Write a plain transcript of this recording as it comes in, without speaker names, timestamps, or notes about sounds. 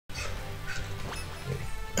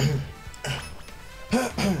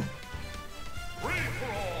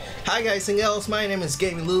Hi guys and girls, my name is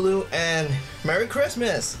Gaming Lulu and Merry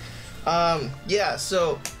Christmas! Yeah,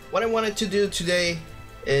 so what I wanted to do today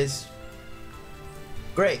is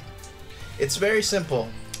great. It's very simple.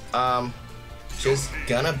 Just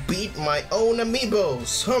gonna beat my own Amiibo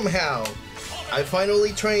somehow. I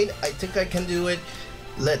finally trained, I think I can do it.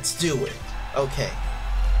 Let's do it. Okay.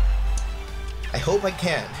 I hope I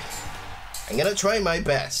can. I'm gonna try my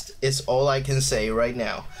best, is all I can say right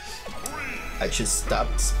now. I should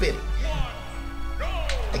stop spitting.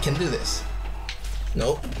 I can do this.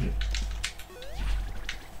 Nope.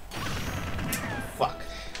 Fuck.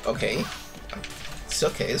 Okay. It's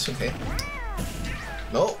okay, it's okay.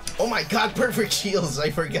 No. Oh my god, perfect shields!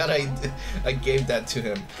 I forgot I gave that to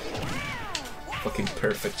him. Fucking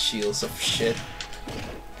perfect shields of shit.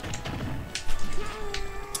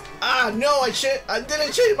 Ah, no, I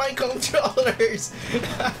didn't change my controllers!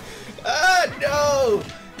 Ah, no!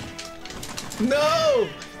 No!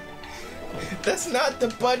 That's not the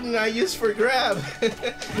button I use for grab! No!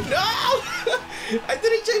 I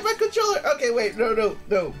didn't change my controller! Okay, wait, no.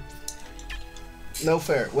 No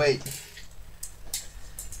fair, wait.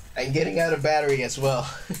 I'm getting out of battery as well.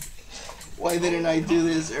 Why didn't I do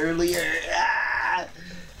this earlier? Ah!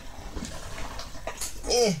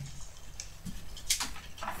 Eh.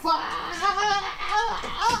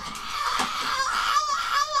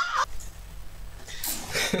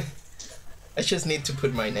 I just need to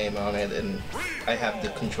put my name on it, and I have the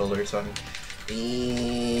controllers on.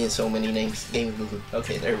 So many names. Game.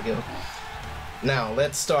 Okay, there we go. Now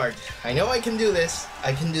let's start. I know I can do this.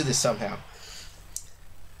 I can do this somehow.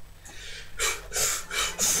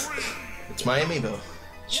 It's my Amiibo.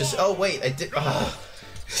 It's just. Oh wait, I did.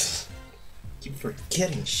 Keep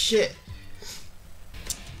forgetting shit.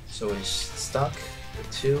 So it's stuck.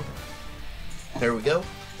 2. There we go.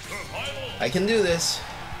 I can do this.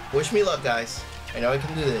 Wish me luck, guys. I know I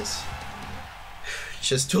can do this.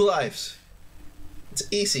 Just 2 lives. It's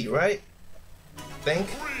easy, right? Think.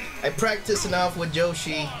 I practiced enough with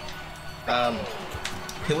Yoshi.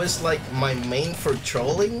 He was like my main for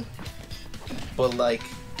trolling, but like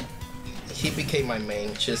he became my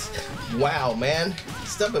main. Just wow, man.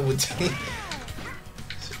 Stop it with me.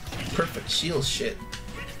 Perfect shield shit.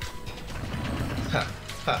 Ha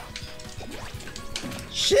ha.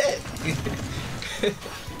 Shit.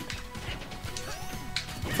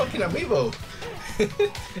 Fucking Amiibo!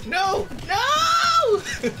 No! No!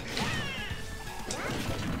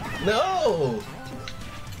 No!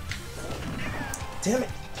 Damn it!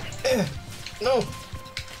 No!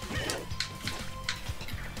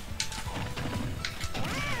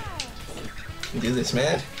 I can do this,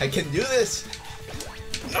 man! I can do this!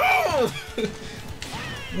 No!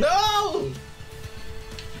 No!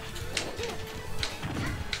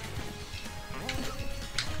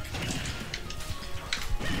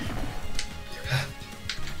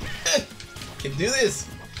 Can do this.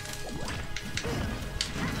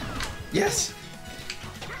 Yes.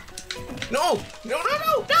 No. No.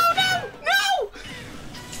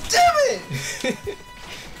 Damn it.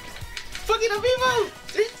 Fucking Amiibo.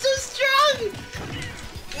 They're so strong.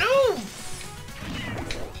 No.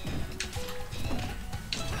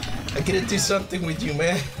 I gotta do something with you,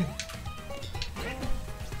 man.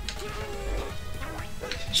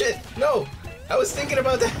 Shit. No. I was thinking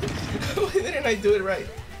about that. Why didn't I do it right?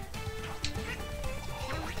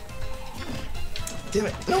 Damn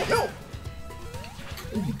it! No!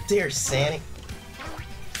 Don't you dare, Sonic!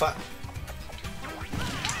 Fuck!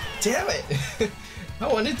 Damn it! I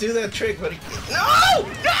want to do that trick, but no!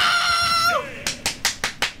 No!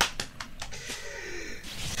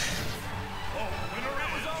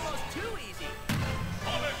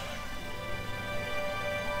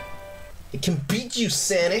 It can beat you,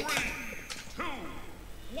 Sonic. 3, 2,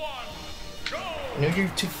 1, go! No, you're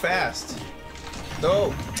too fast.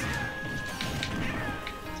 No.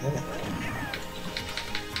 Damn it.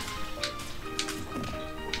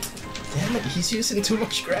 Damn it, he's using too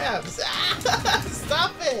much grabs.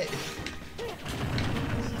 Stop it!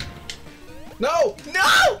 No!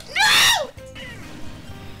 No! No!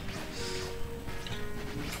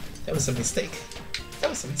 That was a mistake. That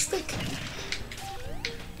was a mistake.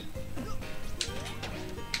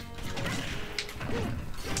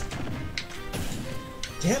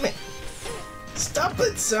 Damn it! Stop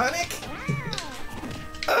it, Sonic!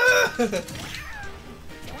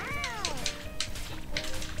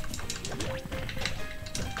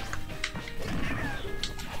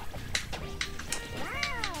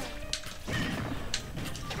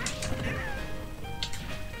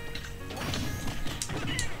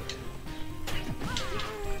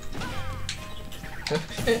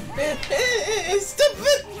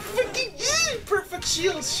 Stupid freaking perfect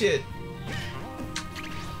shield shit.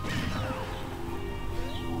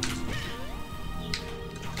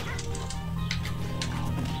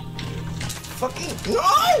 Fucking no!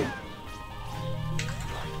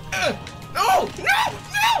 No! No!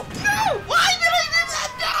 No! No! Why did I do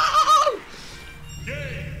that?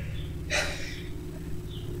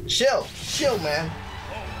 No! Chill, chill, man.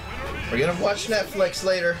 We're gonna watch Netflix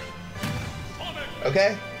later.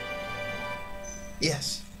 Okay?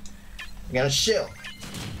 Yes. We're gonna chill.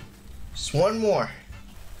 Just one more.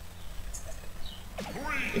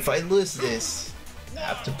 If I lose this, I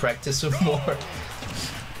have to practice some more.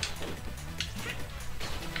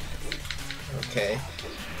 Okay.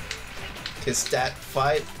 Cause that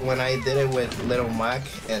fight when I did it with Little Mac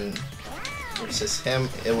and versus him,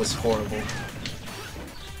 it was horrible.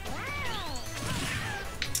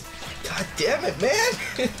 God damn it,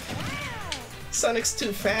 man! Sonic's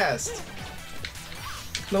too fast.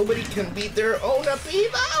 Nobody can beat their own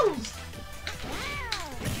Amiibo!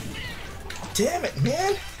 Damn it,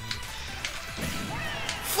 man!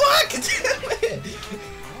 Fuck! Damn it!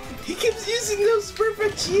 He keeps using those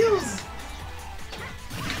perfect shields!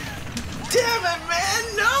 Damn it, man!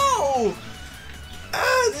 No!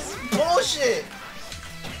 Ah, this is bullshit!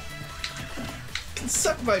 You can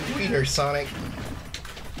suck my wiener, Sonic.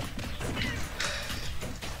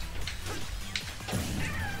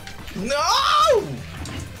 No!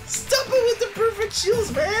 Stop it with the perfect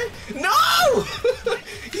shields, man! No!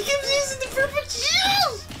 He keeps using the perfect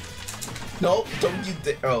shields! No, don't you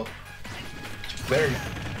dare. Oh. Better.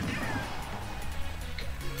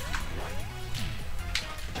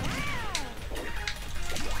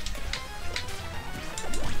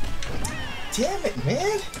 Damn it,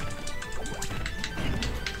 man!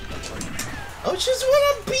 I just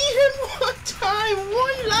want to beat him one time!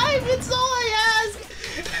 One life, it's all I ask!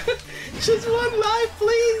 Just one life,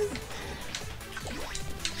 please!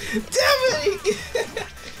 Damn it!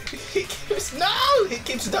 He keeps... No! He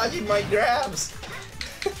keeps dodging my grabs!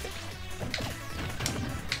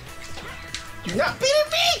 You're not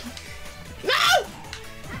beating me! No!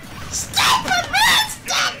 Stop it, man!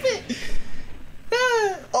 Stop it!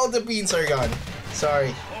 All the beans are gone.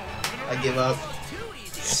 Sorry. I give up.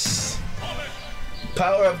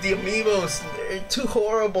 Power of the Amiibos. They're too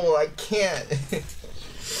horrible. I can't.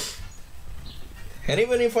 And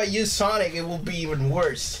even if I use Sonic, it will be even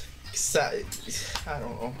worse. I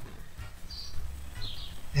don't know.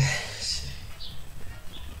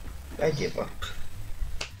 I give up.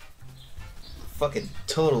 Fucking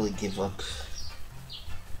totally give up.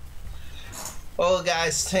 Well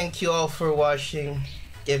guys, thank you all for watching.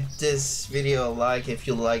 Give this video a like if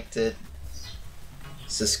you liked it.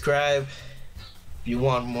 Subscribe if you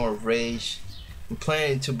want more rage. I'm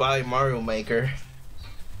planning to buy Mario Maker.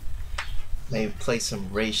 Maybe play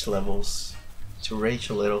some rage levels to rage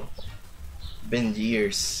a little. Been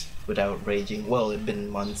years without raging. Well, it's been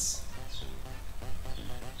months.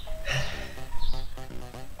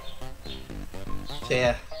 So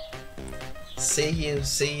yeah. See you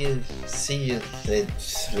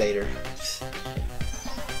later.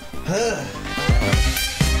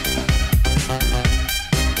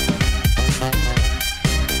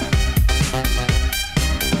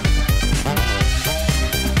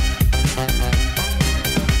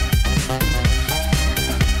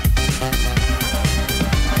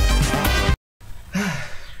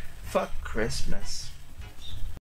 Fuck Christmas.